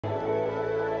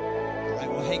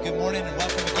Well, hey, good morning and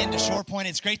welcome again to Shorepoint.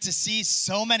 It's great to see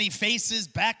so many faces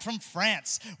back from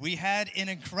France. We had an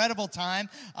incredible time.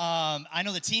 I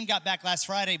know the team got back last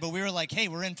Friday, but we were like, hey,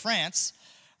 we're in France.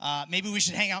 Maybe we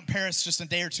should hang out in Paris just a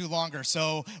day or two longer.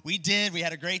 So we did. We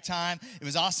had a great time. It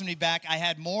was awesome to be back. I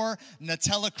had more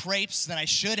Nutella crepes than I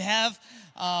should have.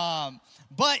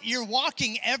 But you're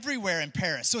walking everywhere in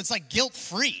Paris, so it's like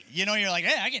guilt-free. You know, you're like,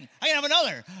 hey, I can have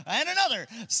another and another.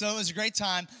 So it was a great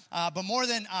time. But more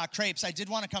than crepes, I did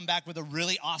want to come back with a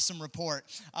really awesome report.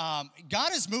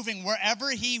 God is moving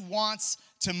wherever He wants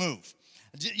to move.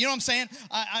 You know what I'm saying?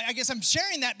 I guess I'm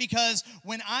sharing that because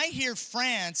when I hear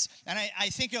France and I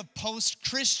think of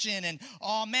post-Christian and,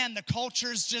 oh man, the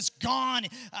culture's just gone.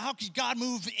 How could God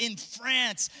move in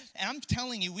France? And I'm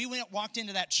telling you, we walked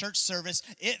into that church service.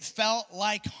 It felt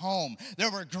like home.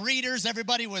 There were greeters.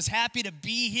 Everybody was happy to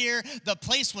be here. The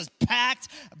place was packed.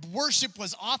 Worship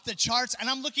was off the charts. And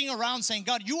I'm looking around saying,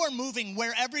 God, you are moving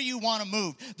wherever you want to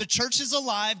move. The church is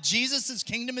alive. Jesus'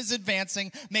 kingdom is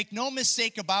advancing. Make no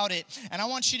mistake about it. And I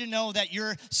want you to know that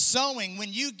you're sowing.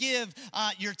 When you give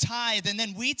your tithe and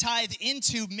then we tithe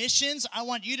into missions, I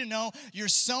want you to know you're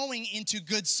sowing into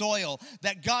good soil,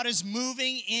 that God is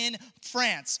moving in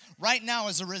France right now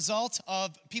as a result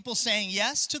of people saying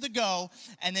yes to the go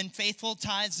and then faithful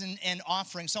tithes and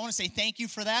offerings. So I want to say thank you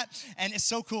for that. And it's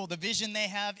so cool. The vision they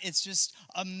have, it's just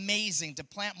amazing to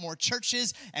plant more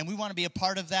churches, and we want to be a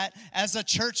part of that. As a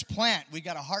church plant, we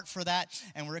got a heart for that,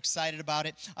 and we're excited about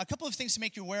it. A couple of things to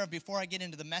make you aware of before I get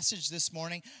into the message this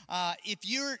morning. If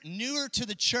you're newer to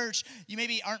the church, you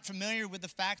maybe aren't familiar with the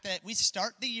fact that we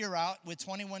start the year out with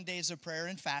 21 days of prayer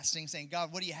and fasting, saying,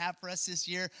 God, what do you have for us this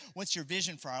year? What's your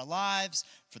vision for our lives,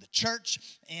 for the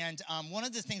church? And one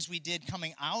of the things we did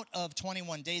coming out of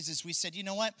 21 days is we said, you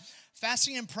know what?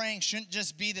 Fasting and praying shouldn't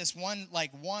just be this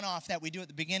one-off that we do at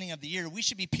the beginning of the year. We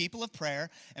should be people of prayer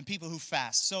and people who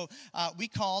fast. So we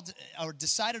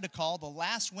decided to call the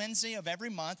last Wednesday of every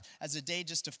month as a day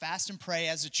just to fast and pray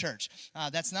as a church.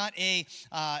 That's not a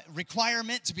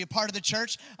requirement to be a part of the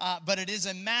church, but it is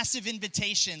a massive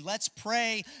invitation. Let's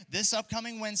pray. This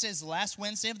upcoming Wednesday is the last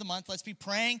Wednesday of the month. Let's be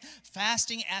praying,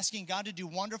 fasting, asking God to do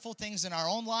wonderful things in our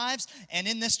own lives and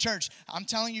in this church. I'm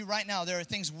telling you right now, there are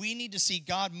things we need to see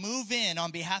God move in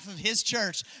on behalf of His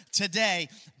church today.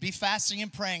 Be fasting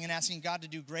and praying and asking God to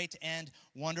do great and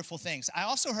wonderful things. I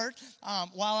also heard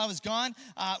while I was gone,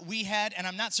 we had, and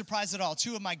I'm not surprised at all,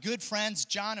 two of my good friends,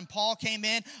 John and Paul, came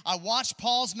in. I watched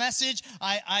Paul's message.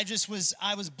 I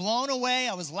was blown away.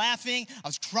 I was laughing. I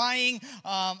was crying.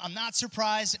 I'm not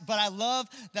surprised, but I love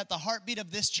that the heartbeat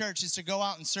of this church is to go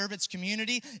out and serve its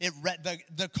community.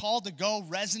 The call to go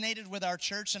resonated with our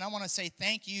church, and I want to say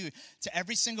thank you to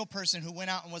every single person who went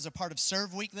out and was a part of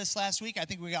Serve Week this last week. I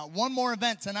think we got one more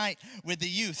event tonight with the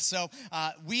youth, so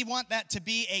we want that to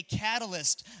be a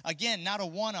catalyst. Again, not a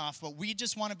one-off, but we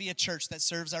just want to be a church that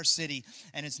serves our city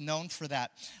and is known for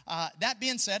that. That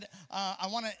being said, I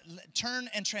want to turn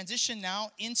and transition now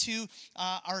into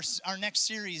our next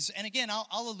series. And again, I'll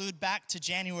allude back to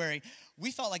January. We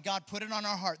felt like God put it on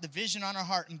our heart, the vision on our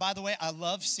heart. And by the way, I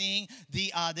love seeing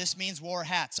the This Means War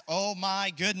hats. Oh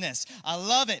my goodness, I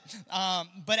love it.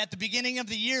 But at the beginning of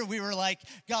the year, we were like,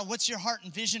 God, what's your heart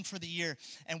and vision for the year?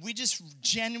 And we just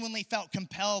genuinely felt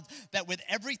compelled that with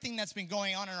everything that's been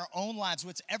going on in our own lives,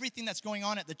 with everything that's going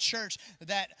on at the church,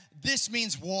 that this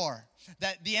means war.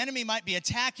 That the enemy might be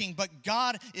attacking, but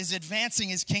God is advancing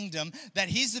His kingdom, that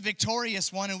He's the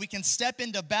victorious one, and we can step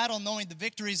into battle knowing the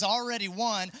victory's already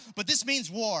won, but this means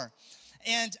war.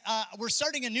 And we're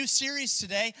starting a new series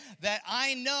today that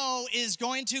I know is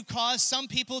going to cause some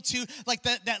people to, like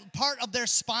that part of their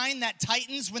spine that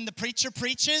tightens when the preacher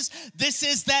preaches. This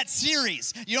is that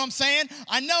series. You know what I'm saying?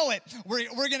 I know it.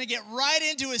 We're going to get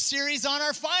right into a series on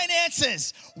our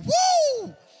finances.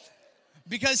 Woo!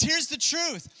 Because here's the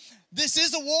truth. This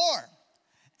is a war,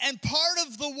 and part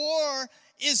of the war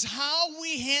is how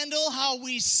we handle, how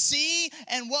we see,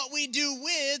 and what we do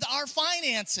with our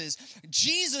finances.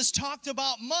 Jesus talked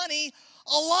about money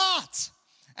a lot,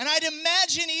 and I'd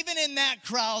imagine even in that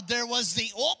crowd there was the,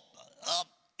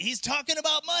 he's talking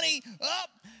about money,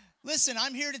 Listen,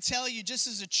 I'm here to tell you, just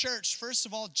as a church, first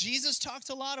of all, Jesus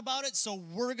talked a lot about it, so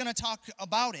we're going to talk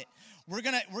about it. We're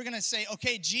gonna say,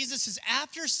 okay, Jesus is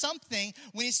after something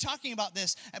when He's talking about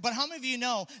this. But how many of you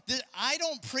know that I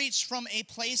don't preach from a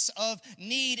place of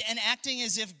need and acting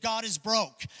as if God is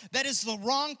broke? That is the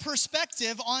wrong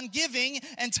perspective on giving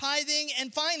and tithing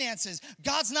and finances.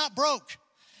 God's not broke.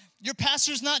 Your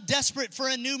pastor's not desperate for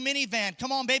a new minivan.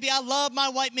 Come on, baby, I love my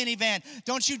white minivan.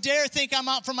 Don't you dare think I'm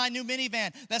out for my new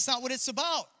minivan. That's not what it's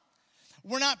about.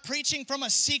 We're not preaching from a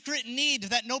secret need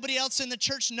that nobody else in the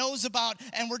church knows about,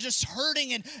 and we're just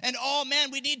hurting and oh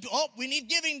man, we need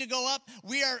giving to go up.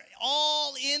 We are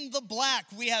all in the black.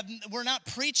 We're not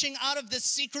preaching out of this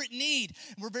secret need.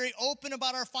 We're very open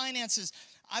about our finances.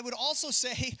 I would also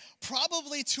say,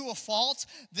 probably to a fault,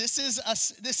 this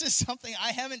is something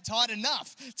I haven't taught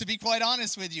enough, to be quite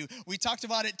honest with you. We talked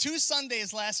about it 2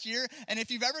 Sundays last year, and if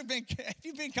you've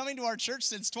been coming to our church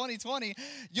since 2020,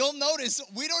 you'll notice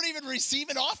we don't even receive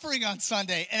an offering on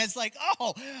Sunday. And it's like,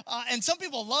 and some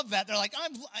people love that. They're like,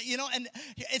 and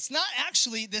it's not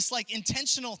actually this like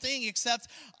intentional thing, except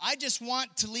I just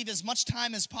want to leave as much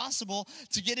time as possible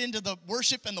to get into the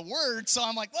worship and the word. So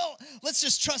I'm like, well, let's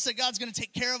just trust that God's going to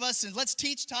take care of us, and let's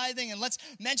teach tithing, and let's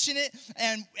mention it,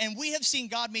 and we have seen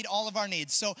God meet all of our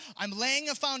needs. So I'm laying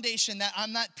a foundation that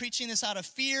I'm not preaching this out of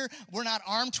fear. We're not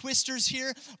arm twisters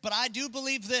here, but I do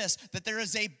believe this, that there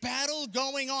is a battle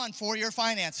going on for your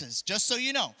finances. Just so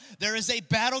you know, there is a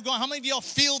battle going on. How many of y'all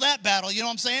feel that battle? You know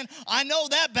what I'm saying? I know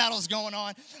that battle's going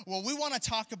on. Well, we want to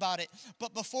talk about it,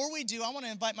 but before we do, I want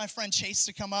to invite my friend Chase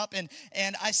to come up, and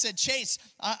I said, Chase,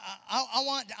 I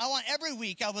want every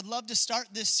week, I would love to start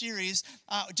this series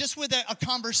just with a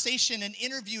conversation, an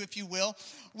interview, if you will,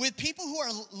 with people who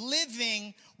are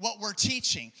living what we're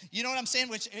teaching. You know what I'm saying?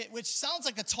 Which sounds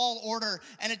like a tall order,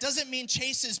 and it doesn't mean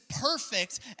Chase is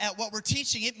perfect at what we're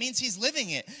teaching. It means he's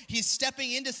living it. He's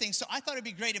stepping into things. So I thought it'd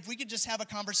be great if we could just have a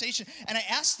conversation. And I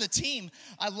asked the team,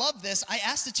 I love this, I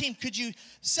asked the team, could you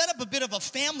set up a bit of a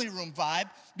family room vibe?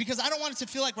 Because I don't want it to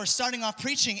feel like we're starting off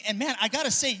preaching. And man, I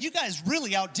gotta say, you guys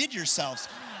really outdid yourselves.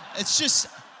 It's just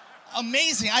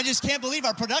amazing. I just can't believe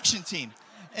our production team.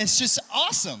 It's just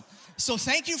awesome. So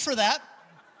thank you for that.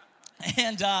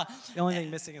 And the only thing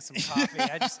missing is some coffee.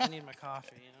 I need my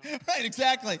coffee, you know? Right,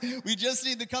 exactly. We just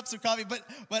need the cups of coffee. But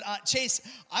Chase,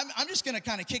 I'm just going to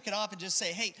kind of kick it off and just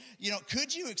say, hey,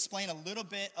 could you explain a little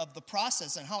bit of the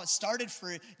process and how it started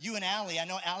for you and Allie? I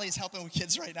know Allie's helping with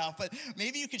kids right now, but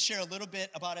maybe you could share a little bit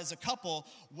about, as a couple,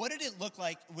 what did it look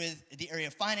like with the area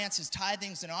of finances,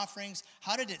 tithings, and offerings?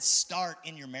 How did it start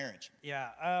in your marriage? Yeah,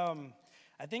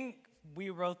 I think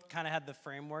we both kind of had the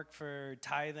framework for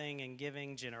tithing and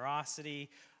giving,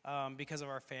 generosity, because of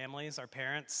our families, our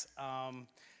parents,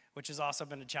 which has also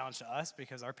been a challenge to us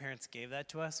because our parents gave that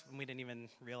to us and we didn't even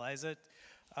realize it.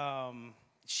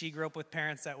 She grew up with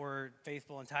parents that were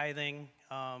faithful in tithing.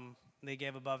 They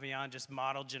gave above and beyond, just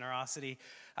modeled generosity.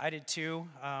 I did too.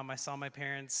 I saw my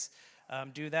parents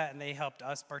do that, and they helped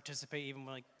us participate even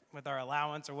with our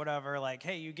allowance or whatever, like,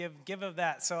 hey, you give of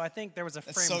that. So I think there was a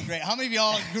That's so great. How many of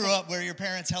y'all grew up where your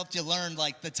parents helped you learn,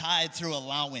 like, the tithe through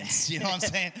allowance? You know what I'm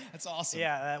saying? That's awesome.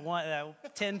 Yeah,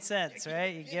 that 10 cents,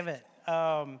 right? You give it.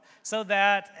 So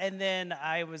that, and then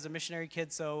I was a missionary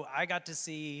kid, so I got to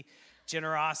see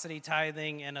generosity,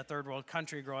 tithing in a third world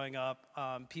country growing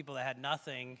up, people that had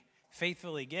nothing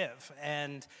faithfully give.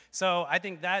 And so I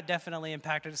think that definitely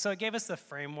impacted. So it gave us the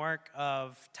framework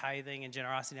of tithing and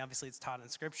generosity. Obviously, it's taught in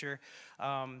Scripture,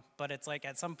 but it's like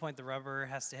at some point the rubber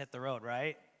has to hit the road,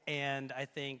 right? And I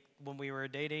think when we were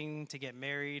dating to get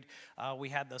married, we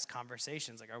had those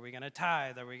conversations. Like, are we going to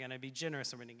tithe? Are we going to be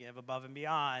generous? Are we going to give above and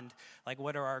beyond? Like,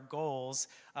 what are our goals?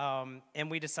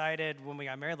 And we decided when we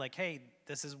got married, like, hey,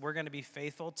 we're going to be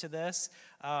faithful to this.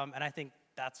 And I think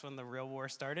that's when the real war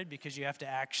started, because you have to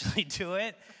actually do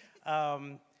it.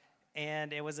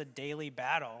 And it was a daily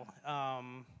battle.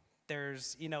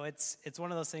 It's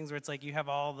one of those things where it's like you have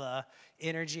all the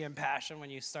energy and passion when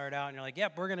you start out, and you're like,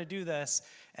 yep, we're going to do this.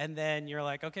 And then you're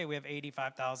like, okay, we have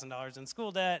 $85,000 in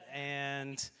school debt,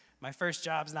 and my first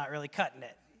job's not really cutting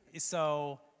it.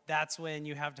 So that's when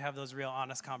you have to have those real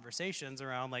honest conversations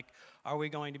around, like, are we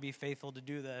going to be faithful to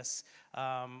do this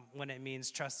when it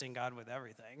means trusting God with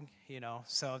everything,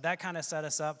 So that kind of set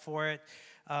us up for it.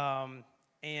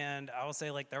 And I will say,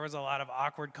 like, there was a lot of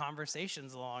awkward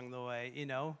conversations along the way,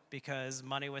 because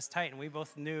money was tight. And we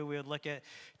both knew we would look at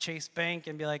Chase Bank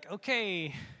and be like,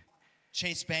 okay.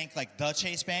 Chase Bank, like the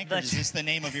Chase Bank, or is this the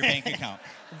name of your bank account?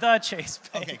 The Chase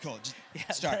Bank. Okay, cool.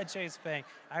 Just start. The Chase Bank.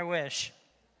 I wish.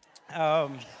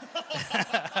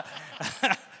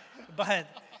 But,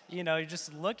 you're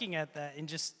just looking at that,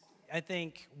 and I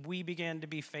think we began to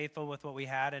be faithful with what we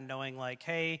had, and knowing, like,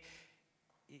 hey,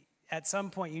 at some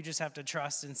point you just have to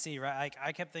trust and see, right? Like,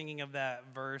 I kept thinking of that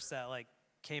verse that, like,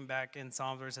 came back in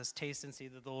Psalms where it says, taste and see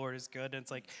that the Lord is good. And it's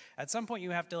like, at some point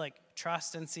you have to, like,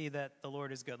 trust and see that the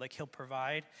Lord is good. Like, he'll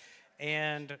provide.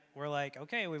 And we're like,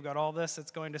 okay, we've got all this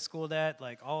that's going to school debt,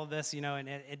 like all of this, and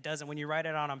it doesn't, when you write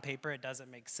it out on paper, it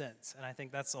doesn't make sense. And I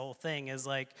think that's the whole thing, is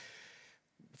like,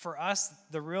 for us,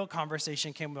 the real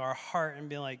conversation came with our heart and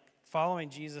being like, following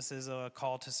Jesus is a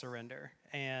call to surrender.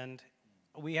 And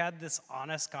we had this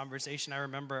honest conversation. I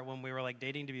remember it when we were like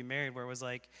dating to be married, where it was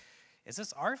like, is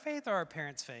this our faith or our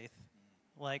parents' faith?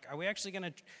 Like, are we actually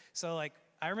gonna? So like,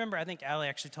 I remember, I think Allie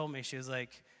actually told me, she was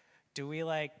like, do we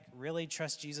like really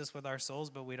trust Jesus with our souls,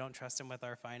 but we don't trust him with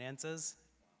our finances?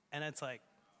 And it's like,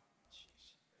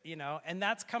 and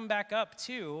that's come back up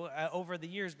too over the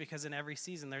years, because in every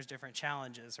season there's different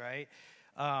challenges, right?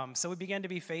 So we began to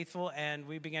be faithful, and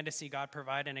we began to see God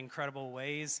provide in incredible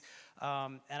ways.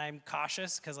 And I'm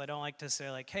cautious because I don't like to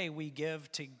say like, hey, we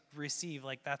give to receive.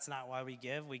 Like, that's not why we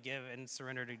give. We give and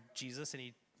surrender to Jesus, and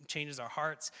he changes our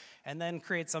hearts, and then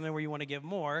creates something where you want to give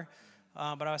more.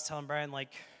 But I was telling Brian,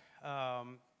 like,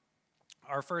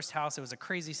 our first house, it was a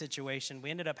crazy situation.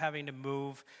 We ended up having to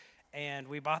move, and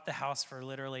we bought the house for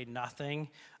literally nothing,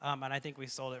 and I think we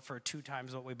sold it for 2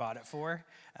 times what we bought it for,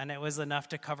 and it was enough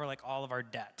to cover like all of our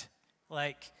debt.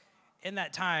 Like, in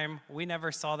that time, we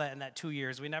never saw that. In that 2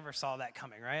 years, we never saw that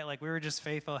coming, right? Like, we were just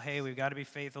faithful. Hey, we've got to be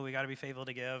faithful. We got to be faithful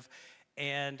to give.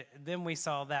 And then we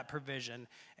saw that provision.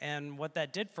 And what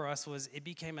that did for us was it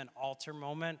became an altar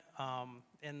moment.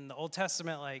 In the Old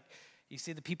Testament, like, you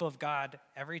see the people of God,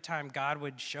 every time God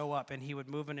would show up and he would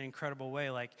move in an incredible way,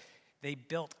 like, they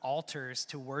built altars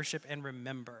to worship and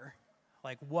remember,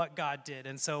 like, what God did.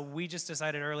 And so we just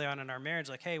decided early on in our marriage,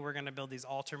 like, hey, we're going to build these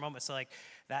altar moments. So, like,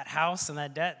 that house and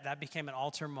that debt, that became an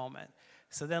altar moment.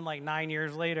 So then, like, 9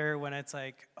 years later, when it's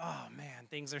like, oh, man,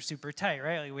 things are super tight,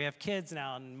 right? Like, we have kids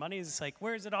now, and money's like,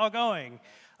 where's it all going?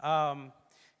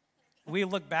 We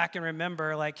look back and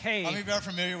remember, like, hey. How many of you are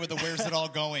familiar with the where's it all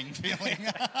going feeling?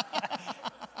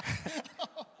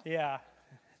 Yeah.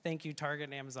 Thank you, Target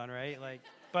and Amazon, right? Like,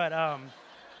 but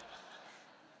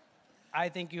I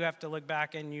think you have to look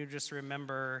back and you just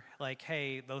remember, like,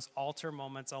 hey, those altar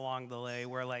moments along the way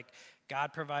where, like,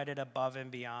 God provided above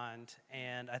and beyond.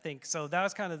 And I think, so that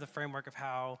was kind of the framework of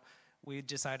how we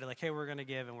decided, like, hey, we're going to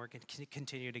give, and we're going to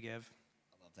continue to give.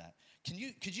 I love that.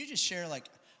 Could you just share, like,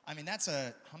 I mean, that's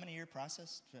a, how many year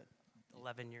process?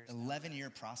 11 years. 11-year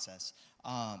process.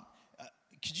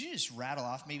 Could you just rattle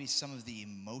off maybe some of the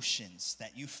emotions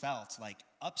that you felt, like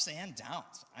ups and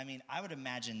downs? I mean, I would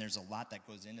imagine there's a lot that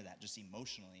goes into that just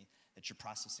emotionally that you're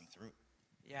processing through.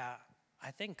 Yeah, I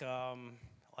think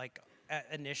like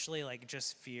initially, like,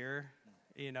 just fear,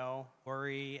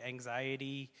 worry,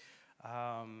 anxiety,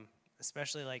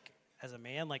 especially like as a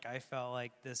man, like, I felt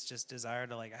like this just desire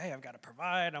to, like, hey, I've got to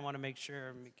provide. I want to make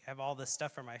sure I have all this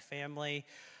stuff for my family.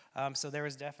 So there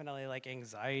was definitely like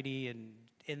anxiety and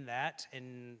in that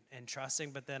and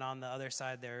trusting, but then on the other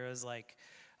side there was like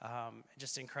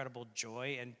just incredible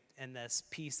joy and this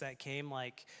peace that came.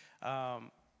 Like, I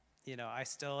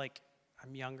still, like,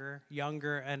 I'm younger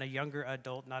and a younger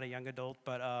adult, not a young adult,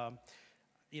 but I'm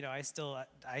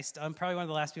probably one of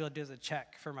the last people that does a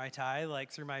check for my tithe,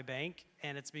 like, through my bank,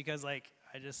 and it's because, like,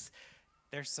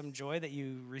 there's some joy that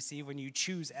you receive when you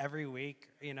choose every week.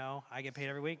 I get paid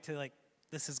every week to, like,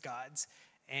 this is God's.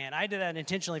 And I did that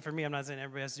intentionally for me. I'm not saying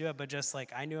everybody has to do it, but just,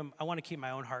 like, I knew I want to keep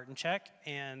my own heart in check.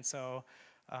 And so,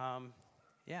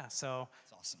 yeah, so.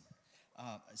 That's awesome.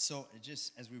 So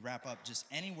just as we wrap up, just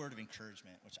any word of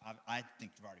encouragement, which I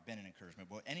think you've already been an encouragement,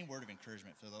 but any word of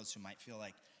encouragement for those who might feel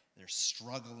like they're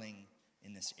struggling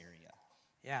in this area?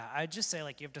 Yeah, I'd just say,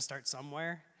 like, you have to start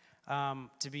somewhere.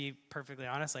 To be perfectly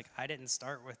honest, like, I didn't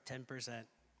start with 10%.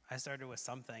 I started with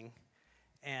something.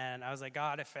 And I was like,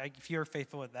 God, if you're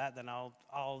faithful with that, then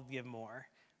I'll give more.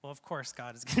 Well, of course,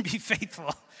 God is going to be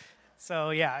faithful. So,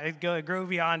 yeah, it grew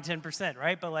beyond 10%,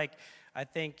 right? But, like, I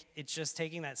think it's just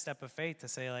taking that step of faith to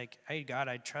say, like, hey, God,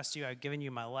 I trust you. I've given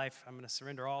you my life. I'm going to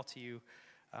surrender all to you.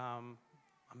 I'm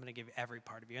going to give every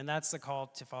part of you. And that's the call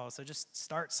to follow. So just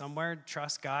start somewhere.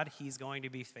 Trust God. He's going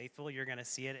to be faithful. You're going to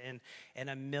see it in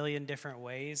a million different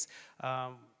ways,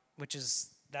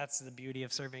 that's the beauty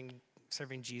of serving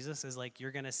Jesus, is, like,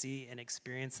 you're going to see and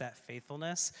experience that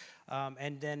faithfulness,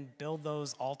 and then build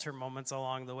those altar moments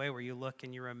along the way where you look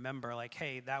and you remember, like,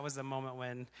 hey, that was the moment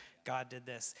when God did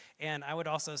this. And I would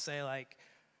also say, like,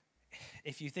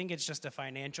 if you think it's just a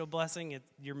financial blessing,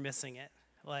 you're missing it.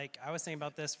 Like, I was thinking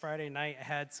about this Friday night. I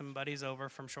had some buddies over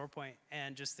from Shorepoint,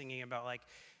 and just thinking about, like,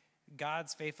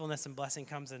 God's faithfulness and blessing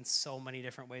comes in so many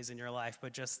different ways in your life,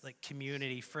 but just, like,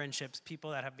 community, friendships,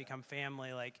 people that have become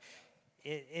family, like,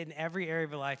 in every area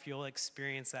of your life, you'll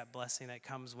experience that blessing that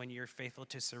comes when you're faithful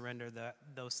to surrender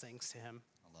those things to him.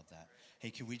 I love that.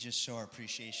 Hey, could we just show our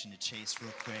appreciation to Chase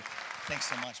real quick? Thanks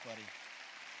so much, buddy.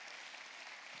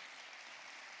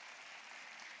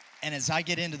 And as I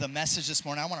get into the message this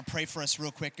morning, I want to pray for us real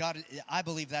quick. God, I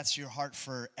believe that's your heart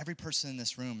for every person in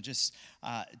this room, just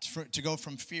to go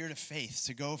from fear to faith,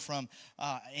 to go from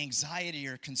anxiety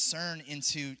or concern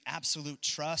into absolute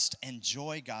trust and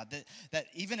joy, God. That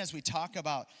even as we talk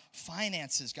about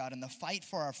finances, God, and the fight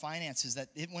for our finances, that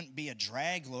it wouldn't be a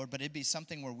drag, Lord, but it'd be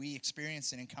something where we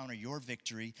experience and encounter your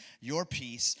victory, your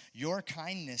peace, your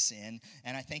kindness in.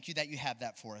 And I thank you that you have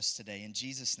that for us today. In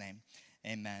Jesus' name,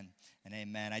 amen. And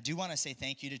amen. I do want to say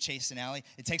thank you to Chase and Allie.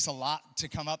 It takes a lot to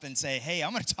come up and say, hey,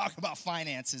 I'm going to talk about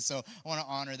finances. So I want to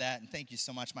honor that. And thank you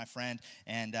so much, my friend.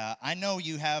 And I know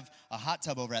you have a hot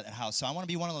tub over at the house, so I want to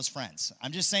be one of those friends.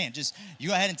 I'm just saying, just you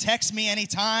go ahead and text me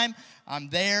anytime. I'm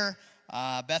there.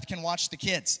 Beth can watch the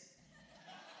kids.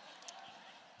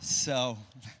 So,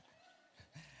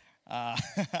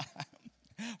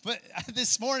 but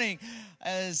this morning,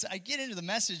 as I get into the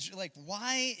message, like,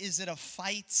 why is it a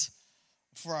fight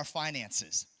for our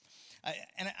finances?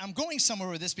 And I'm going somewhere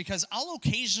with this because I'll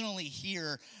occasionally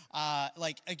hear,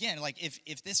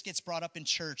 if this gets brought up in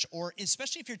church, or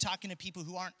especially if you're talking to people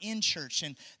who aren't in church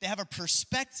and they have a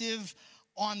perspective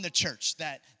on the church,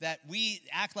 that we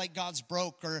act like God's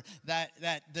broke, or that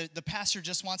the pastor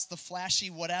just wants the flashy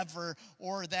whatever,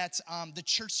 or that the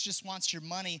church just wants your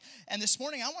money. And this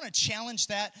morning I want to challenge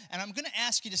that, and I'm going to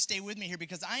ask you to stay with me here,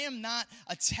 because I am not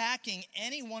attacking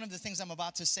any one of the things I'm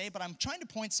about to say, but I'm trying to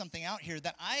point something out here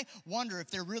that I wonder if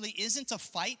there really isn't a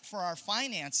fight for our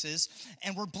finances,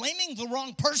 and we're blaming the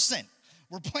wrong person.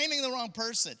 We're blaming the wrong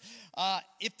person.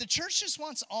 If the church just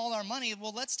wants all our money,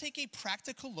 well, let's take a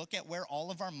practical look at where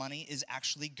all of our money is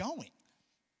actually going.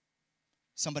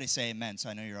 Somebody say amen, so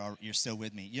I know you're still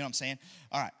with me. You know what I'm saying?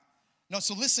 All right. No,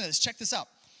 so listen to this. Check this out.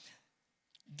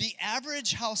 The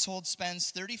average household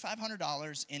spends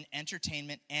 $3,500 in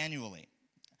entertainment annually.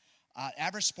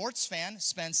 Average sports fan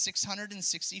spends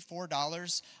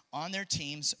 $664 on their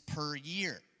teams per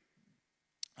year.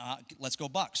 Let's go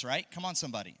Bucks, right? Come on,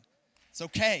 somebody. It's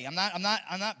okay. I'm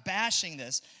not bashing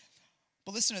this.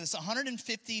 But listen to this.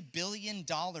 $150 billion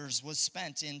was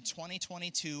spent in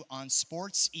 2022 on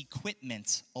sports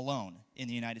equipment alone in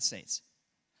the United States.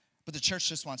 But the church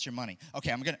just wants your money.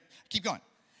 Okay, I'm going to keep going.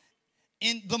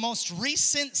 In the most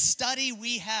recent study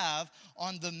we have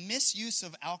on the misuse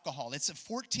of alcohol, it's a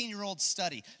 14-year-old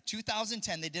study.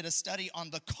 2010, they did a study on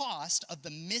the cost of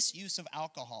the misuse of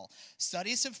alcohol.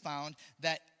 Studies have found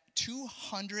that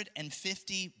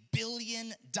 $250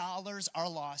 billion are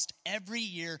lost every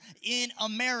year in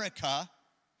America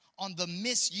on the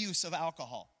misuse of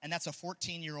alcohol. And that's a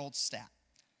 14-year-old stat.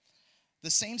 The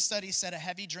same study said a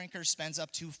heavy drinker spends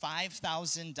up to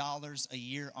 $5,000 a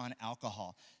year on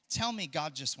alcohol. Tell me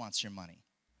God just wants your money.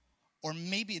 Or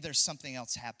maybe there's something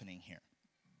else happening here.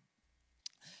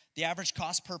 The average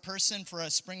cost per person for a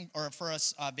spring or for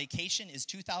a vacation is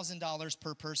 $2,000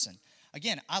 per person.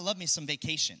 Again, I love me some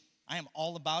vacation. I am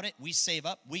all about it. We save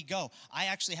up, we go. I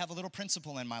actually have a little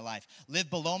principle in my life. Live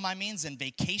below my means and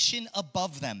vacation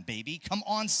above them, baby. Come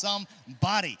on,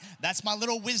 somebody. That's my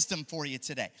little wisdom for you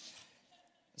today.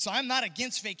 So I'm not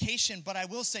against vacation, but I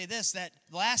will say this, that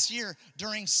last year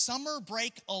during summer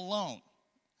break alone,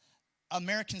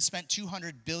 Americans spent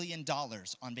 $200 billion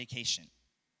on vacation.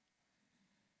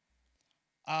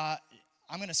 I'm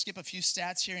going to skip a few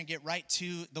stats here and get right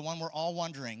to the one we're all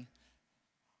wondering.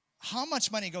 How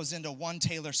much money goes into one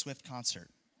Taylor Swift concert?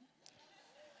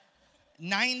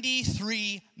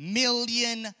 $93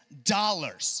 million.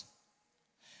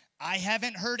 I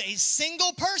haven't heard a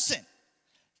single person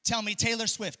tell me Taylor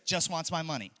Swift just wants my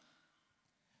money.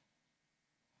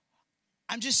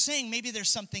 I'm just saying maybe there's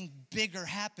something bigger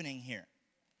happening here.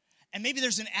 And maybe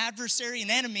there's an adversary,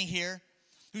 an enemy here,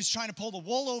 who's trying to pull the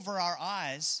wool over our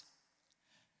eyes.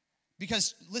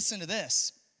 Because listen to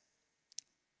this.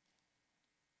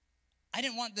 I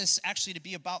didn't want this actually to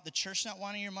be about the church not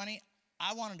wanting your money.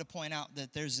 I wanted to point out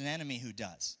that there's an enemy who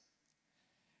does.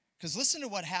 Because listen to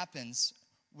what happens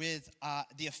with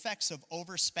the effects of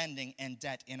overspending and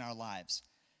debt in our lives.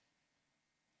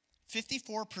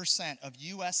 54% of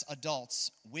U.S.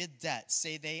 adults with debt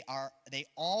say they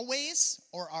always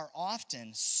or are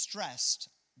often stressed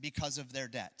because of their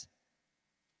debt.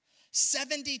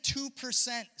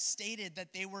 72% stated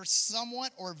that they were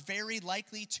somewhat or very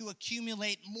likely to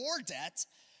accumulate more debt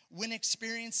when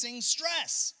experiencing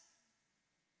stress.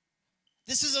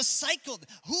 This is a cycle.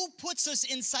 Who puts us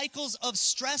in cycles of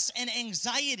stress and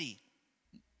anxiety?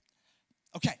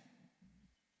 Okay.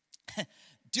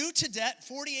 Due to debt,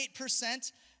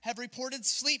 48% have reported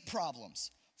sleep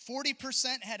problems.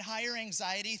 40% had higher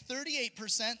anxiety,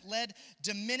 38% led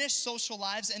diminished social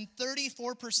lives, and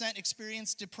 34%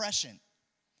 experienced depression.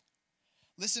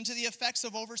 Listen to the effects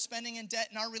of overspending and debt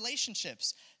in our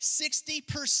relationships.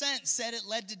 60% said it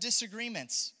led to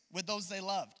disagreements with those they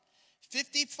loved.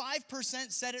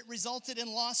 55% said it resulted in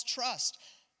lost trust.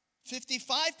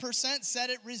 55% said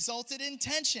it resulted in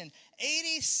tension.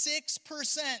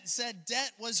 86% said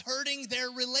debt was hurting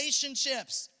their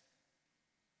relationships.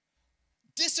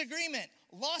 Disagreement,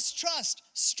 lost trust,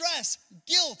 stress,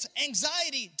 guilt,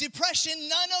 anxiety, depression,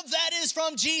 none of that is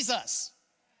from Jesus.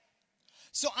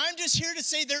 So I'm just here to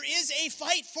say there is a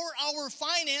fight for our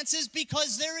finances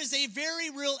because there is a very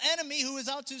real enemy who is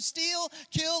out to steal,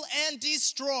 kill, and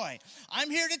destroy. I'm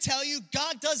here to tell you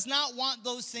God does not want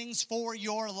those things for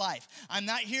your life. I'm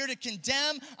not here to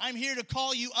condemn. I'm here to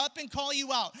call you up and call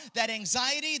you out. That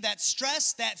anxiety, that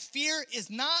stress, that fear is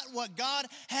not what God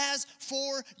has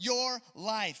for your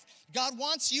life. God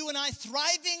wants you and I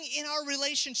thriving in our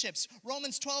relationships.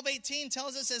 Romans 12:18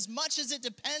 tells us, as much as it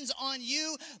depends on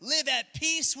you, live at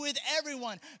peace with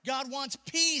everyone. God wants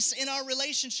peace in our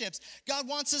relationships. God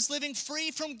wants us living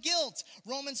free from guilt.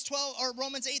 Romans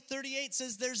 8:38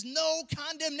 says there's no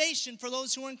condemnation for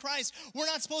those who are in Christ. We're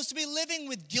not supposed to be living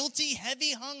with guilty,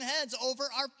 heavy hung heads over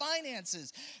our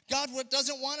finances. God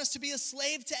doesn't want us to be a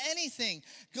slave to anything.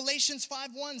 Galatians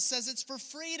 5:1 says it's for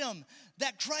freedom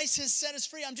that Christ has set us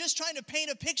free. I'm just trying to paint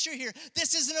a picture here.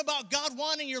 This isn't about God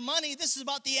wanting your money. This is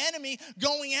about the enemy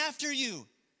going after you.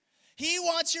 He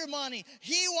wants your money.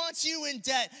 He wants you in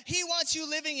debt. He wants you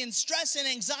living in stress and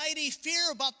anxiety,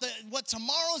 fear about what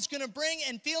tomorrow's going to bring,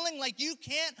 and feeling like you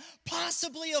can't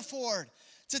possibly afford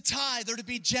to tithe or to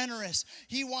be generous.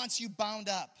 He wants you bound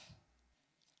up.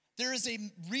 There is a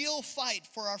real fight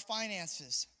for our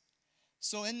finances.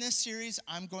 So in this series,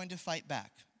 I'm going to fight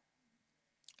back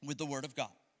with the Word of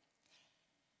God.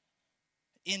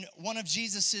 In one of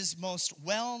Jesus's most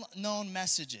well-known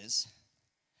messages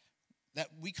that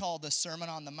we call the Sermon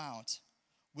on the Mount,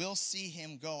 we'll see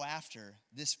him go after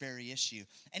this very issue.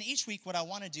 And each week what I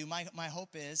want to do, my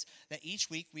hope is that each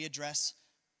week we address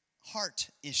heart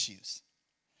issues.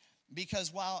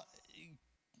 Because while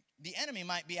the enemy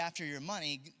might be after your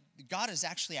money, God is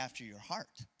actually after your heart.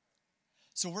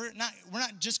 So we're not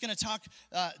just going to talk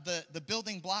the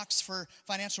building blocks for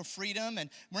financial freedom, and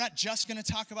we're not just going to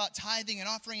talk about tithing and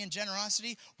offering and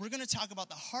generosity. We're going to talk about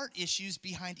the heart issues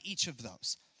behind each of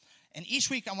those. And each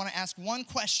week I want to ask one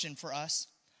question for us.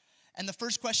 And the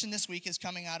first question this week is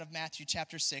coming out of Matthew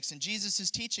chapter 6. And Jesus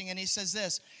is teaching, and he says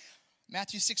this,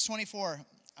 Matthew 6:24.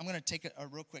 I'm going to take a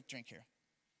real quick drink here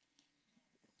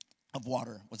of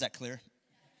water. Was that clear?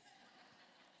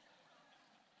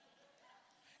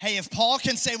 Hey, if Paul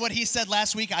can say what he said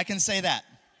last week, I can say that.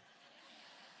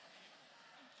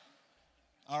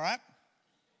 All right?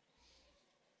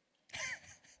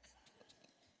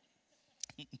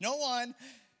 No one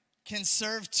can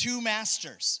serve two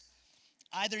masters.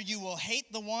 Either you will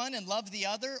hate the one and love the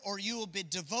other, or you will be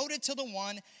devoted to the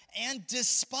one and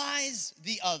despise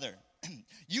the other.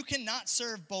 You cannot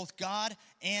serve both God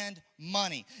and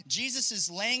money. Jesus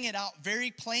is laying it out very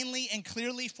plainly and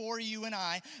clearly for you and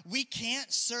I. We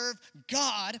can't serve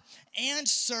God and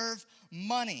serve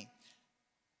money.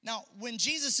 Now, when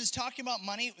Jesus is talking about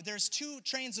money, there's two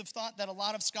trains of thought that a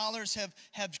lot of scholars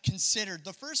have considered.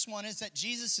 The first one is that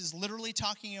Jesus is literally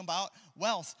talking about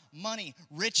wealth, money,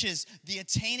 riches, the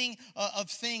attaining of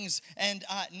things and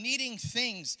needing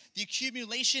things, the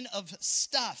accumulation of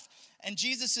stuff. And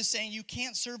Jesus is saying you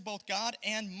can't serve both God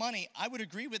and money. I would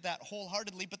agree with that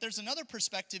wholeheartedly, but there's another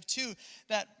perspective too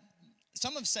that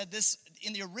some have said this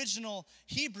in the original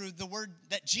Hebrew, the word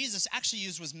that Jesus actually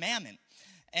used was mammon.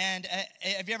 And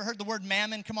have you ever heard the word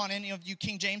mammon? Come on, any of you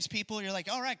King James people, you're like,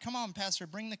 all right, come on, Pastor,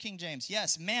 bring the King James.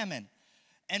 Yes, mammon.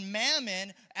 And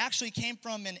mammon actually came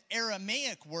from an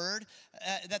Aramaic word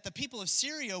that the people of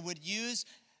Syria would use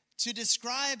to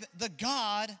describe the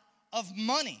god of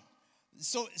money.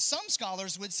 So some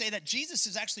scholars would say that Jesus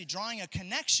is actually drawing a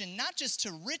connection not just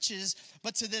to riches,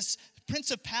 but to this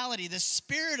principality, this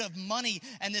spirit of money,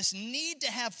 and this need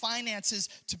to have finances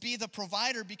to be the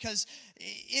provider. Because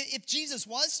if Jesus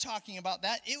was talking about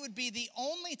that, it would be the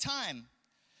only time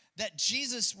that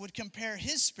Jesus would compare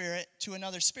his spirit to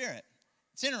another spirit.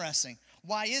 It's interesting.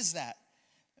 Why is that?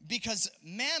 Because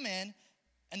mammon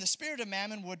and the spirit of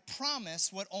mammon would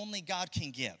promise what only God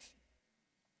can give.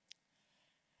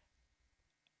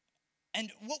 And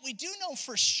what we do know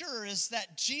for sure is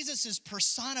that Jesus is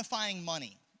personifying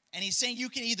money. And he's saying you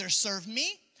can either serve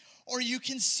me or you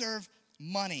can serve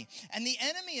money. And the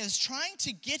enemy is trying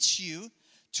to get you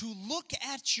to look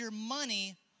at your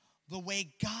money the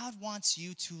way God wants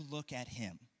you to look at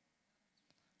him.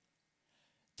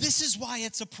 This is why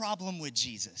it's a problem with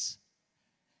Jesus.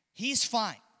 He's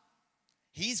fine.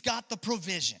 He's got the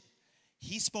provision.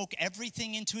 He spoke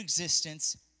everything into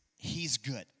existence. He's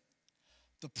good.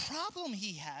 The problem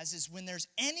he has is when there's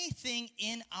anything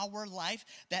in our life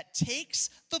that takes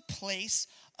the place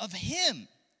of him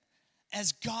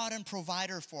as God and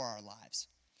provider for our lives.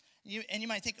 You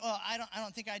might think, oh, I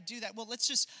don't think I'd do that. Well, let's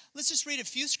just read a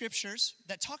few scriptures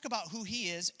that talk about who he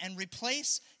is and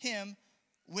replace him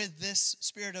with this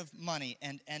spirit of money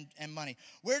and money.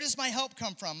 Where does my help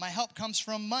come from? My help comes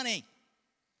from money.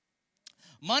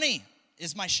 Money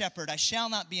is my shepherd. I shall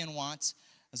not be in want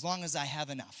as long as I have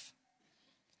enough.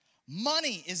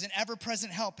 Money is an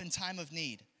ever-present help in time of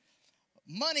need.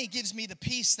 Money gives me the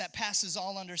peace that passes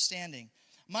all understanding.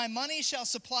 My money shall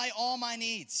supply all my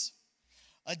needs.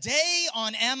 A day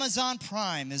on Amazon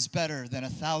Prime is better than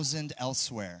 1,000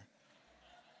 elsewhere.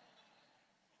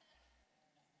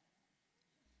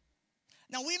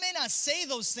 Now, we may not say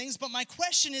those things, but my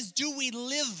question is, do we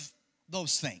live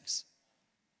those things?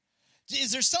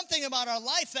 Is there something about our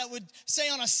life that would say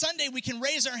on a Sunday we can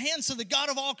raise our hands to the God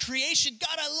of all creation,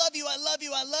 God, I love you, I love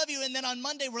you, I love you, and then on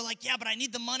Monday we're like, yeah, but I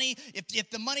need the money. If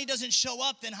the money doesn't show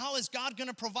up, then how is God going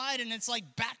to provide? And it's like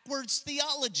backwards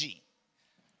theology.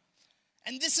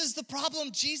 And this is the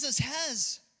problem Jesus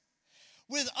has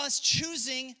with us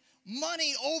choosing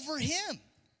money over him.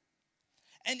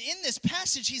 And in this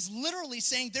passage, he's literally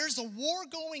saying there's a war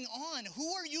going on.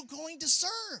 Who are you going to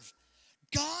serve?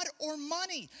 God or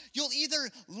money? You'll either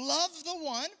love the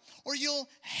one or you'll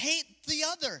hate the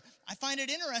other. I find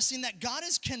it interesting that God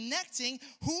is connecting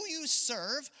who you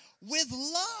serve with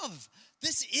love.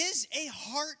 This is a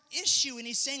heart issue. And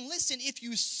he's saying, listen, if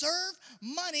you serve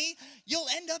money, you'll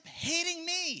end up hating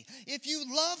me. If you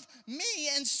love me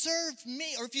and serve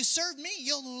me, or if you serve me,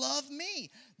 you'll love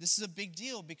me. This is a big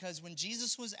deal because when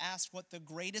Jesus was asked what the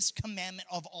greatest commandment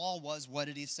of all was, what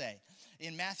did he say?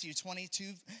 In Matthew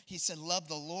 22, he said, love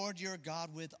the Lord your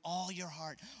God with all your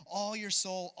heart, all your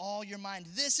soul, all your mind.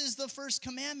 This is the first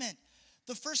commandment.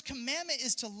 The first commandment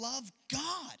is to love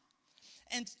God.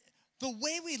 And the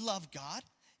way we love God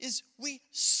is we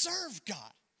serve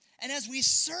God. And as we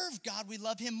serve God, we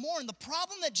love him more. And the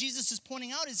problem that Jesus is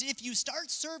pointing out is if you start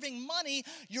serving money,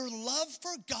 your love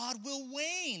for God will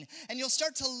wane. And you'll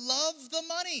start to love the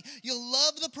money. You'll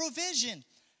love the provision.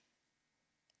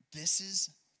 This is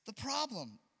the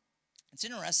problem. It's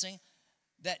interesting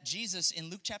that Jesus, in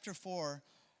Luke chapter 4,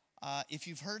 if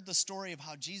you've heard the story of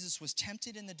how Jesus was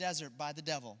tempted in the desert by the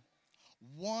devil,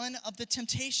 one of the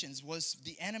temptations was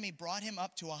the enemy brought him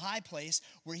up to a high place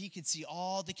where he could see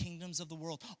all the kingdoms of the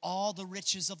world, all the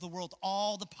riches of the world,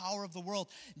 all the power of the world.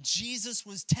 Jesus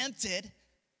was tempted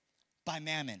by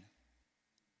mammon.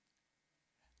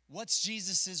 What's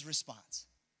Jesus' response?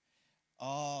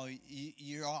 Oh,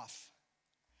 you're off.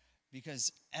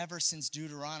 Because ever since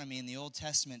Deuteronomy in the Old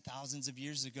Testament, thousands of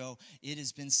years ago, it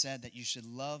has been said that you should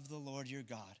love the Lord your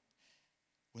God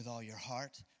with all your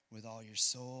heart, with all your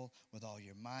soul, with all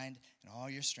your mind, and all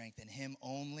your strength, and him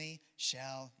only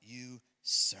shall you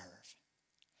serve.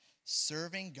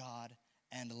 Serving God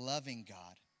and loving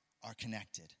God are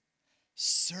connected.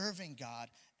 Serving God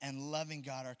and loving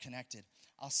God are connected.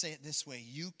 I'll say it this way.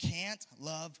 You can't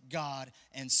love God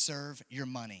and serve your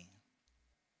money.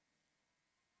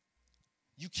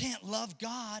 You can't love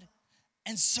God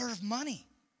and serve money.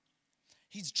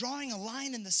 He's drawing a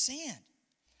line in the sand.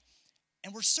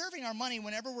 And we're serving our money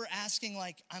whenever we're asking,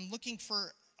 like,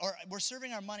 we're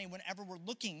serving our money whenever we're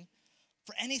looking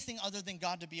for anything other than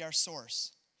God to be our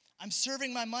source. I'm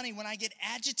serving my money when I get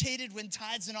agitated when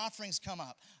tithes and offerings come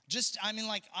up.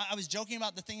 I was joking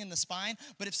about the thing in the spine,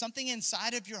 but if something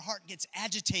inside of your heart gets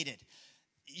agitated,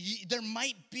 there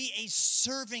might be a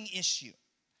serving issue.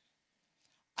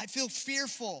 I feel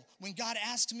fearful when God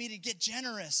asks me to get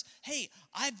generous. Hey,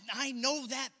 I know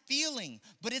that feeling,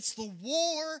 but it's the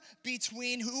war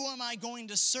between who am I going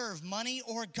to serve, money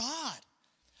or God?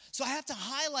 So I have to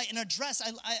highlight and address.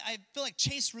 I feel like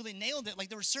Chase really nailed it. Like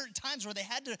there were certain times where they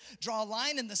had to draw a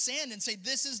line in the sand and say,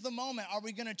 this is the moment. Are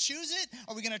we going to choose it?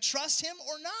 Are we going to trust him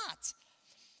or not?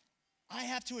 I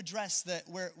have to address that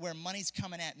where money's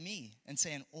coming at me and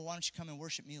saying, well, why don't you come and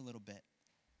worship me a little bit?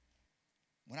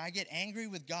 When I get angry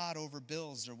with God over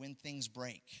bills or when things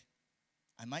break,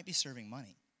 I might be serving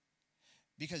money.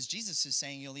 Because Jesus is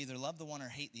saying you'll either love the one or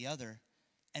hate the other.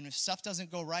 And if stuff doesn't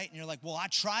go right and you're like, well, I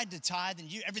tried to tithe and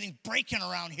everything's breaking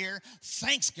around here.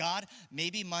 Thanks, God.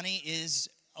 Maybe money is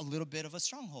a little bit of a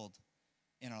stronghold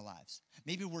in our lives.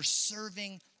 Maybe we're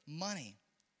serving money.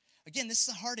 Again, this is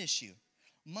a hard issue.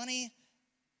 Money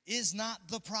is not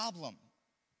the problem.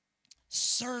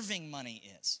 Serving money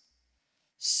is.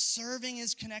 Serving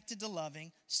is connected to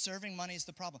loving. Serving money is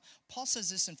the problem. Paul says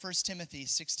this in 1 Timothy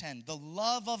 6:10, the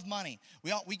love of money.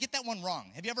 We get that one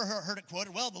wrong. Have you ever heard it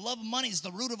quoted? Well, the love of money is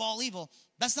the root of all evil.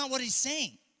 That's not what he's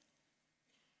saying.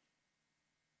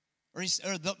 Or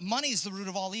the money is the root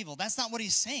of all evil. That's not what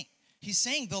he's saying. He's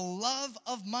saying the love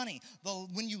of money,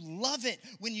 when you love it,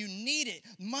 when you need it,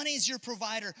 money is your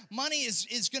provider. Money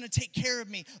is going to take care of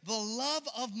me. The love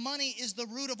of money is the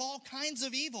root of all kinds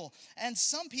of evil. And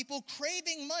some people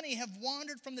craving money have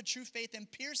wandered from the true faith and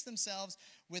pierced themselves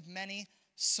with many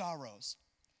sorrows.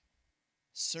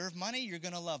 Serve money, you're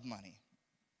going to love money.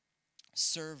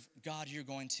 Serve God, you're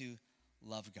going to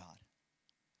love God.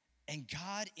 And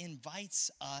God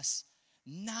invites us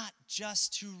not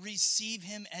just to receive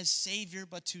him as Savior,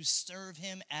 but to serve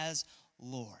him as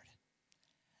Lord.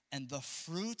 And the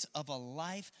fruit of a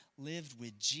life lived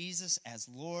with Jesus as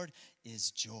Lord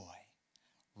is joy,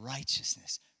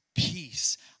 righteousness,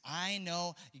 peace. I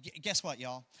know, guess what,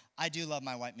 y'all? I do love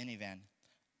my white minivan.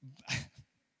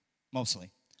 Mostly.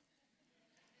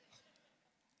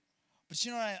 But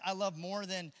you know what I love more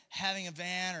than having a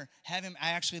van or I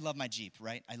actually love my Jeep,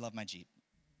 right? I love my Jeep.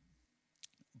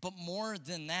 But more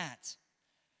than that,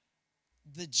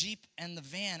 the Jeep and the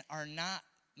van are not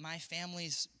my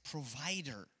family's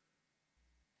provider. You know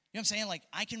what I'm saying? Like,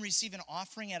 I can receive an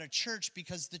offering at a church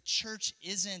because the church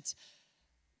isn't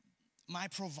my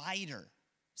provider.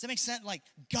 Does that make sense? Like,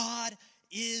 God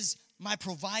is my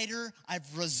provider.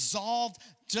 I've resolved,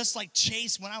 just like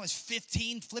Chase when I was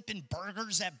 15 flipping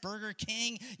burgers at Burger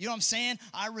King. You know what I'm saying?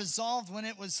 I resolved when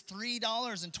it was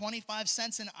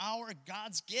 $3.25 an hour.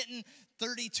 God's getting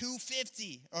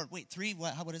 $32.50. Or wait,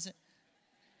 what is it?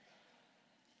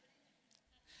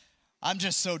 I'm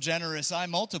just so generous. I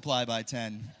multiply by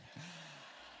 10.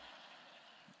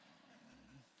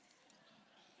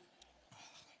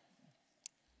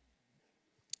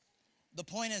 The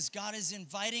point is, God is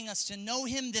inviting us to know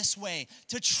him this way,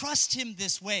 to trust him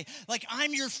this way. Like,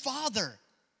 I'm your father.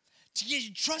 Do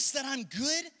you trust that I'm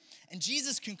good? And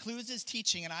Jesus concludes his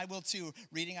teaching, and I will too,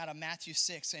 reading out of Matthew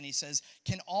 6, and he says,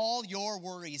 can all your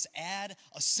worries add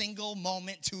a single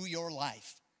moment to your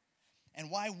life? And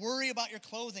why worry about your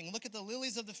clothing? Look at the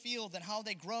lilies of the field and how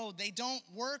they grow. They don't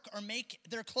work or make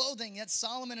their clothing, yet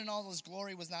Solomon in all his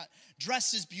glory was not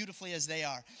dressed as beautifully as they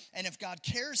are. And if God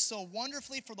cares so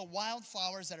wonderfully for the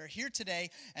wildflowers that are here today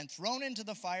and thrown into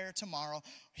the fire tomorrow,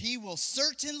 he will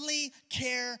certainly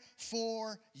care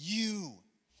for you.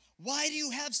 Why do you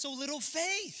have so little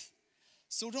faith?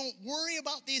 So don't worry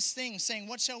about these things, saying,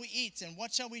 what shall we eat and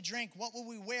what shall we drink? What will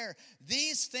we wear?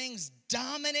 These things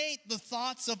dominate the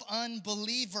thoughts of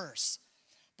unbelievers.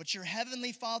 But your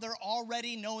heavenly Father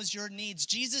already knows your needs.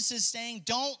 Jesus is saying,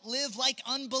 don't live like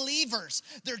unbelievers.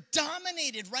 They're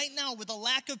dominated right now with a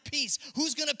lack of peace.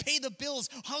 Who's going to pay the bills?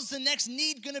 How's the next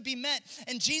need going to be met?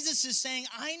 And Jesus is saying,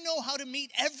 I know how to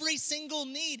meet every single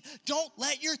need. Don't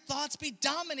let your thoughts be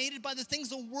dominated by the things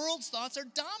the world's thoughts are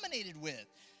dominated with.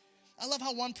 I love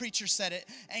how one preacher said it.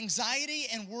 Anxiety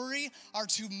and worry are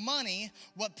to money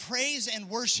what praise and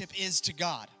worship is to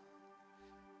God.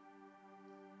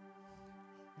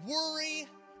 Worry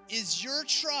is your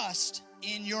trust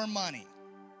in your money.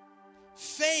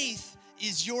 Faith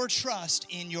is your trust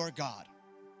in your God.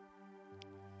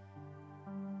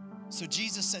 So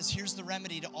Jesus says, here's the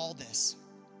remedy to all this.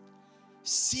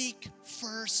 Seek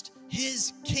first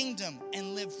his kingdom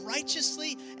and live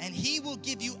righteously, and he will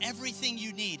give you everything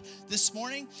you need. This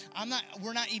morning,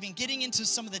 we're not even getting into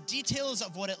some of the details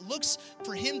of what it looks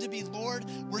for him to be Lord.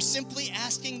 We're simply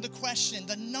asking the question,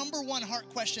 the number one heart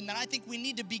question that I think we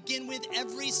need to begin with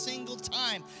every single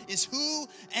time is, who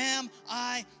am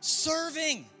I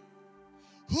serving?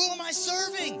 Who am I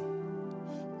serving?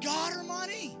 God or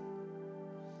money?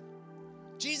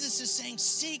 Jesus is saying,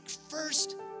 seek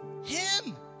first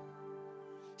him.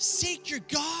 Seek your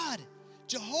God.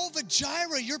 Jehovah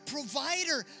Jireh, your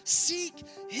provider. Seek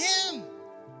him.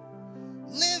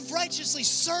 Live righteously.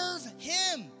 Serve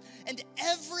him. And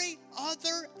every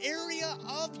other area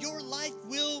of your life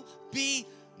will be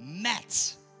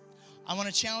met. I want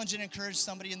to challenge and encourage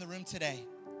somebody in the room today.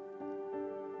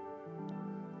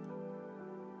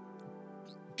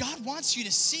 God wants you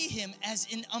to see him as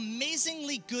an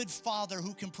amazingly good father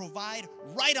who can provide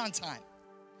right on time.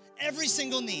 Every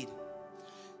single need.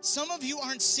 Some of you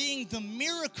aren't seeing the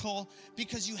miracle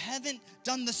because you haven't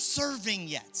done the serving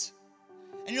yet.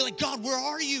 And you're like, God, where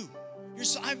are you?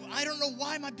 I don't know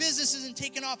why my business isn't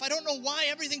taking off. I don't know why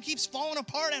everything keeps falling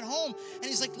apart at home. And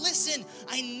he's like, listen,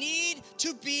 I need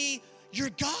to be your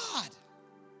God.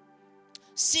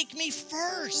 Seek me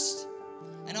first,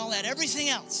 and I'll add everything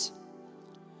else.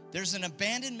 There's an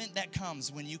abandonment that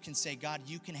comes when you can say, God,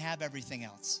 you can have everything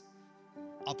else.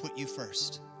 I'll put you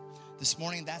first. This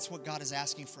morning, that's what God is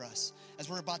asking for us. As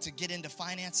we're about to get into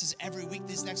finances every week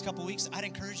these next couple weeks, I'd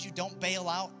encourage you, don't bail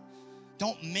out.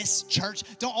 Don't miss church.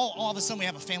 Don't all of a sudden we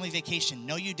have a family vacation.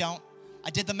 No, you don't. I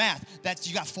did the math.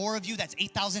 You got 4 of you, that's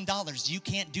 $8,000. You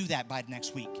can't do that by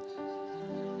next week.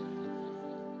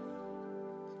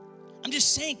 I'm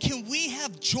just saying, can we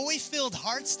have joy-filled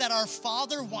hearts that our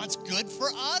Father wants good for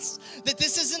us? That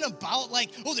this isn't about like,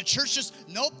 oh, the church just,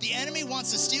 nope, the enemy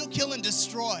wants to steal, kill, and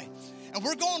destroy. And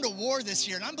we're going to war this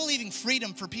year, and I'm believing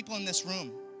freedom for people in this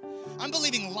room. I'm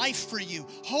believing life for you,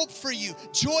 hope for you,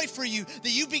 joy for you, that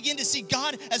you begin to see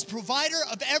God as provider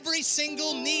of every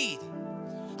single need.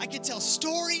 I could tell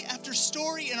story after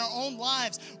story in our own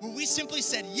lives where we simply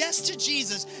said yes to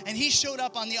Jesus and he showed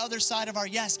up on the other side of our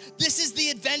yes. This is the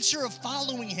adventure of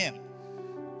following him.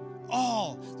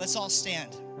 Oh, let's all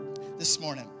stand this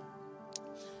morning.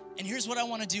 And here's what I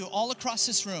want to do all across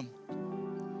this room.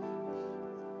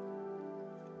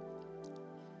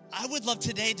 I would love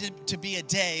today to be a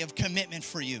day of commitment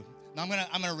for you. Now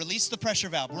I'm gonna release the pressure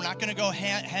valve. We're not gonna go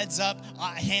heads up,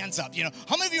 hands up. You know,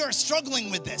 how many of you are struggling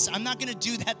with this? I'm not gonna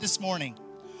do that this morning.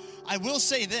 I will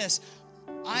say this.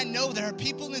 I know there are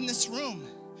people in this room,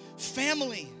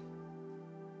 family,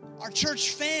 our church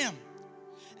fam,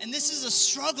 and this is a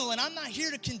struggle, and I'm not here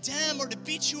to condemn or to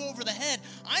beat you over the head.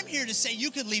 I'm here to say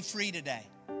you could leave free today.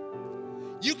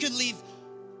 You could leave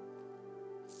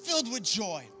filled with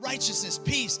joy, righteousness,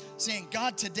 peace, saying,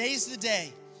 God, today's the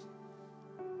day.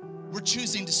 We're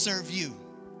choosing to serve you.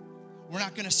 We're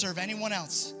not going to serve anyone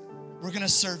else. We're going to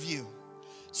serve you.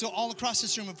 So all across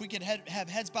this room, if we could have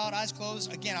heads bowed, eyes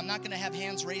closed. Again, I'm not going to have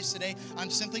hands raised today. I'm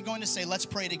simply going to say, let's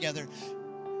pray together.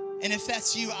 And if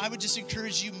that's you, I would just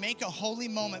encourage you, make a holy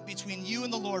moment between you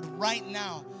and the Lord right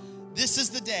now. This is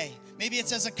the day. Maybe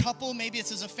it's as a couple, maybe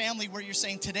it's as a family where you're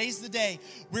saying, today's the day.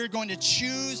 We're going to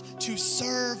choose to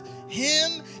serve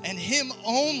him and him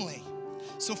only.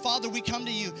 So, Father, we come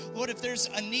to you. Lord, if there's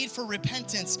a need for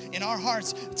repentance in our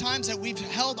hearts, times that we've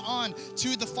held on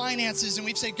to the finances and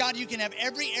we've said, God, you can have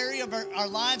every area of our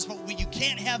lives, but you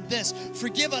can't have this.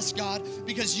 Forgive us, God,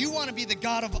 because you want to be the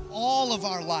God of all of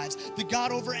our lives, the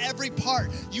God over every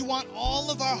part. You want all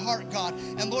of our heart, God.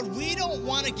 And, Lord, we don't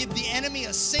want to give the enemy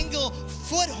a single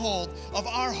foothold of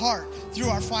our heart through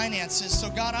our finances.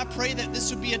 So, God, I pray that this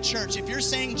would be a church. If you're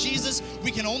saying, Jesus, we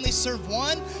can only serve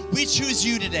one, we choose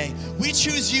you today. We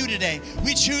choose you today.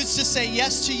 We choose to say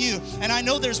yes to you. And I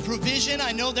know there's provision.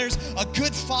 I know there's a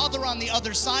good Father on the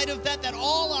other side of that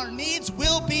all our needs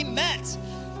will be met.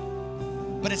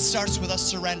 But it starts with us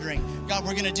surrendering. God,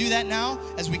 we're going to do that now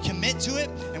as we commit to it.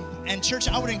 And church,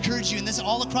 I would encourage you in this,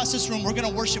 all across this room, we're going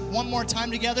to worship one more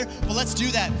time together. But let's do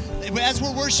that. As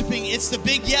we're worshiping, it's the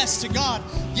big yes to God.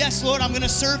 Yes, Lord, I'm going to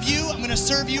serve you. I'm going to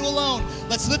serve you alone.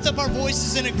 Let's lift up our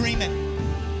voices in agreement.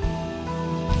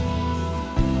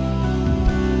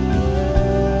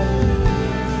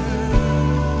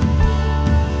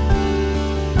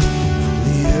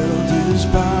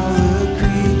 Bow, the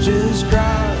creatures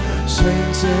cry,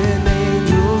 saints and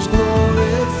angels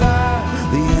glorify,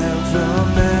 the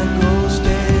anthem echoes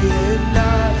day and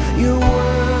night, you're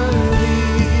worthy,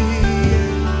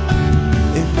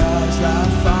 and eyes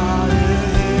like fire,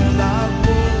 hair like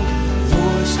wool,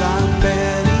 voice like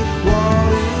many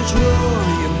waters roll.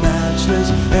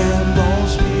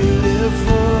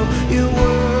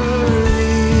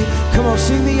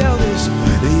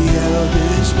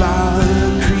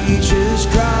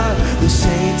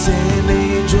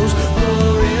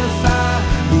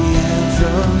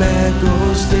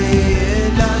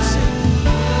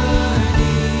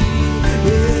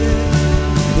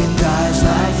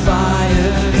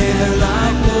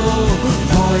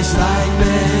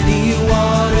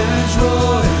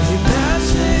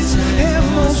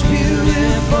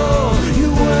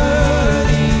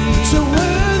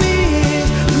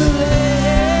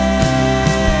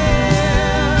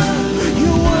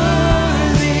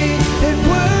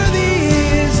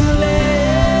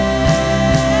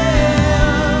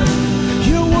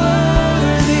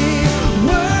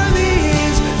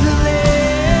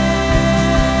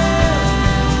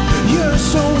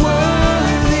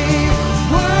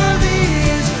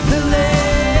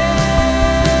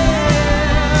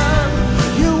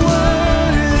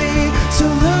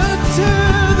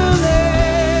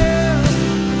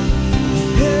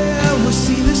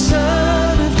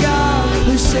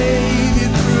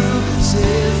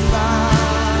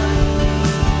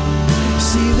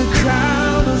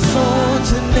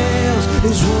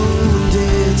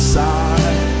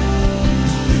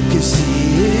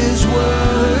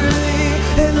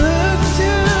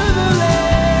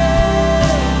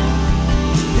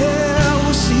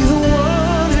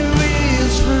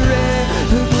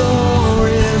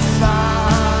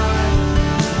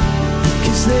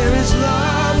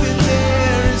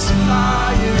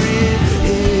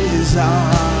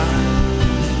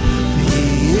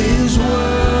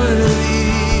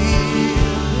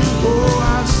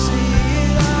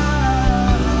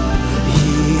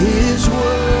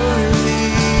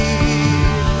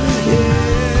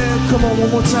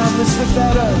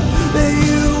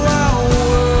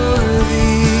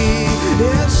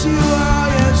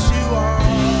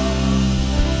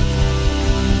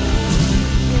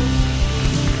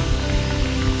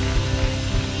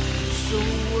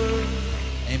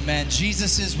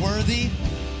 Jesus is worthy,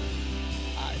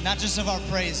 not just of our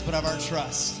praise, but of our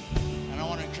trust. And I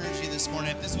want to encourage you this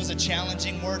morning, if this was a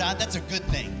challenging word, that's a good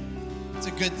thing. It's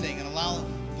a good thing, and allow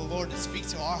the Lord to speak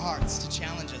to our hearts, to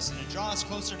challenge us, and to draw us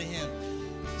closer to Him.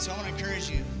 So I want to encourage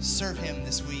you, serve Him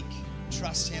this week.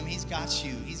 Trust Him. He's got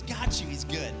you. He's got you. He's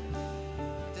good.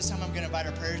 This time I'm going to invite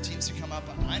our prayer teams to come up.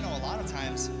 I know a lot of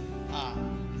times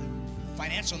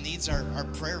financial needs are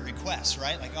prayer requests,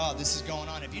 right? Like, oh, this is going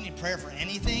on. If you need prayer for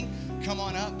anything, come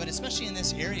on up. But especially in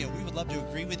this area, we would love to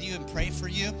agree with you and pray for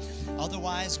you.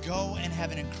 Otherwise, go and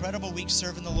have an incredible week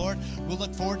serving the Lord. We'll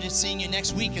look forward to seeing you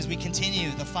next week as we continue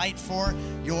the fight for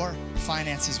your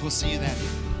finances. We'll see you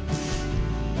then.